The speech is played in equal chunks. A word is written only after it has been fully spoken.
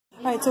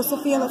right, so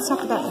Sophia, let's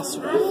talk about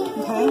yesterday,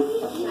 okay?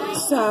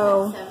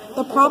 So,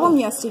 the problem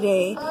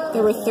yesterday,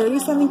 there were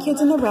 37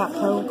 kids in the RAP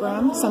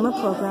program, summer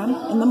program,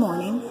 in the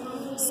morning.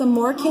 Some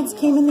more kids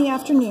came in the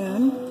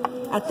afternoon.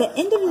 At the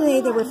end of the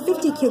day, there were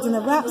 50 kids in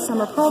the RAP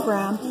summer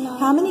program.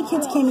 How many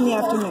kids came in the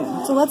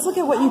afternoon? So let's look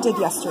at what you did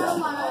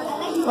yesterday,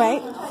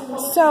 right?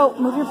 So,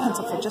 move your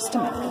pencil for just a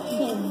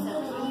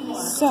minute.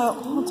 So,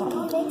 hold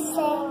on.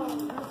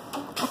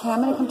 Okay,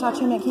 I'm going to come talk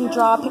to you next. Can you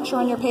draw a picture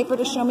on your paper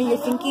to show me your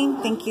thinking?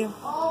 Thank you.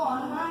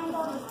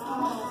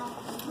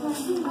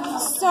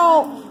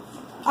 So,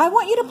 I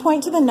want you to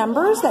point to the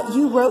numbers that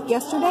you wrote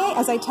yesterday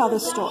as I tell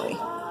this story.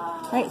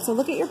 Right, so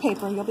look at your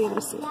paper. You'll be able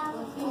to see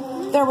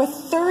it. There were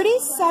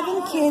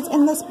 37 kids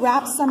in this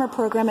RAP summer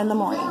program in the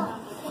morning.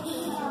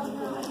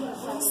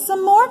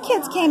 Some more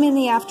kids came in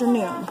the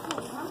afternoon.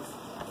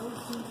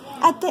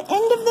 At the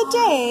end of the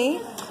day,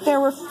 there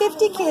were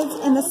 50 kids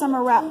in the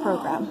summer RAP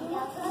program.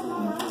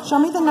 Show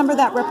me the number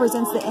that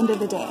represents the end of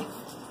the day.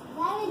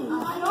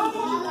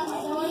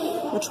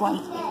 Which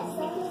one?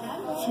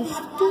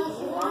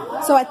 50.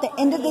 So at the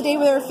end of the day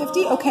there were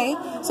 50? Okay.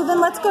 So then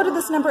let's go to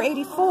this number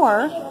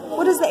 84.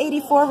 What does the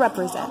 84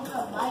 represent?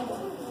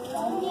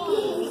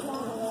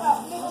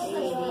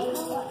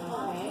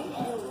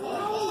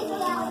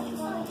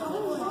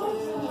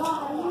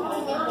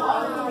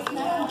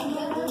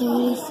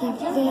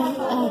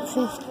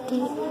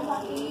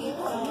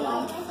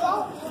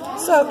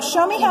 So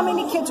show me how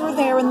many kids were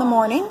there in the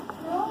morning.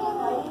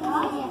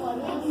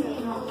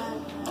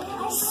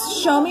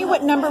 Show me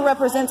what number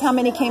represents how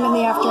many came in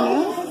the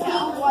afternoon.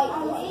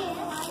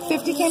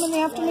 50 came in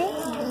the afternoon?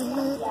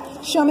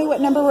 Show me what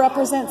number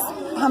represents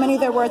how many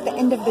there were at the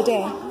end of the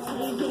day.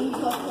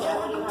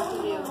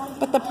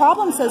 But the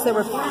problem says there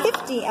were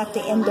 50 at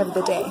the end of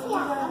the day.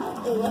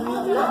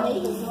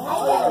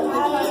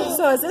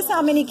 So is this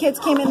how many kids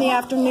came in the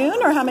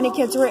afternoon or how many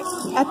kids were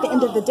at the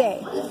end of the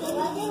day?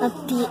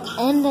 At the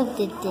end of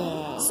the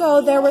day.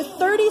 So there were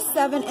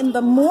 37 in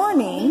the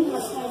morning.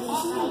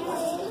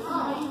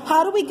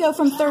 How do we go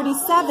from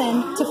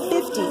 37 to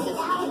 50?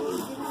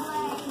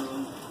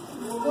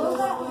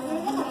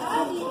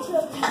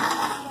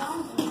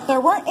 There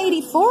weren't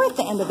 84 at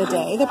the end of the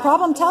day. The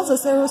problem tells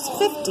us there was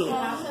 50.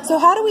 So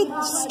how do we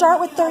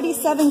start with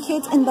 37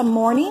 kids in the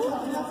morning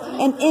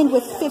and end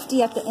with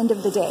 50 at the end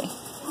of the day?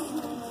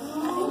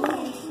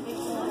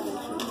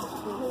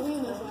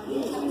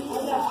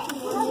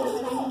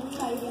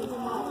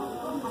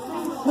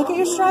 Look at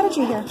your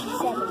strategy here.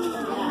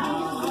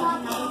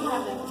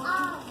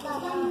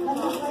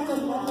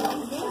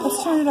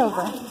 Let's turn it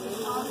over.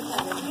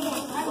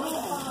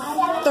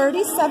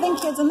 37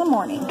 kids in the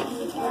morning.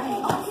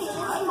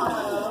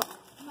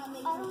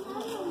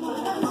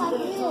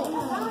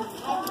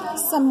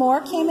 Some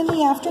more came in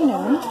the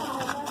afternoon.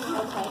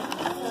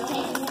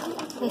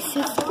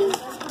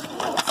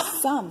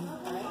 50? Some.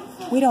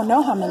 We don't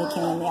know how many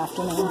came in the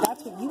afternoon.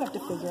 That's what you have to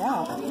figure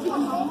out.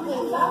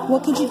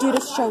 What could you do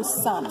to show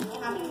some?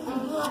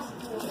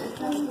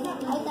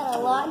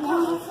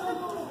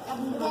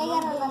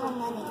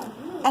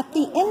 At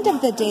the end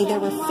of the day, there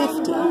were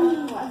 50.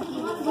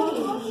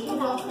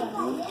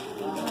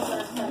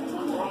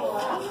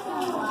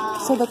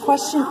 So the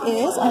question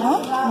is,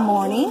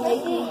 morning.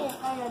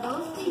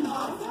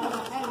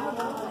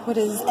 What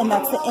is, and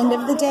that's the end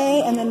of the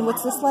day, and then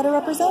what's this letter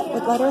represent?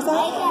 What letter is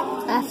that?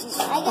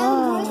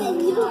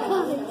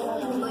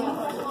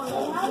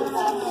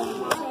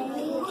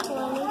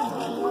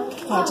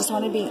 I just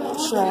want to be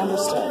sure I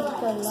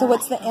understood. So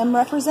what's the M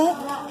represent?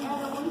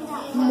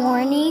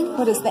 Morning.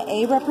 What does the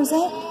A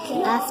represent?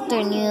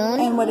 Afternoon.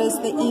 And what does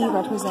the E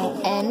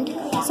represent? End.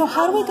 So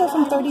how do we go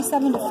from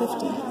 37 to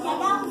 50?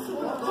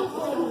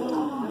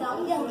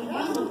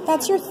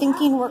 That's your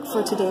thinking work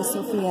for today,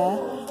 Sophia.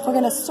 We're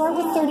going to start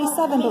with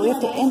 37, but we have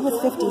to end with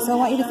 50. So I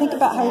want you to think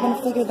about how you're going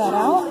to figure that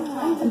out,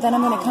 and then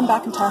I'm going to come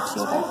back and talk to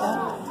you about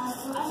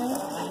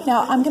that.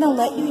 Now, I'm going to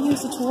let you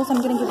use the tools. I'm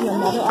going to give you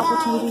another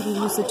opportunity to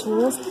use the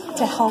tools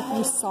to help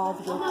you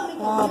solve your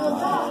problem.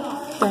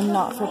 They're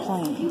not for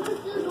playing.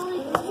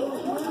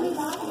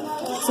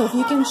 So if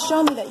you can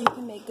show me that you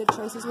can make good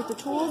choices with the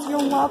tools, you're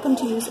welcome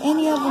to use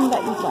any of them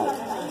that you'd like.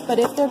 But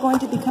if they're going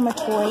to become a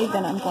toy,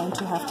 then I'm going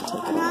to have to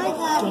take it away.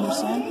 Do you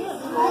understand?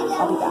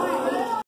 I'll be back.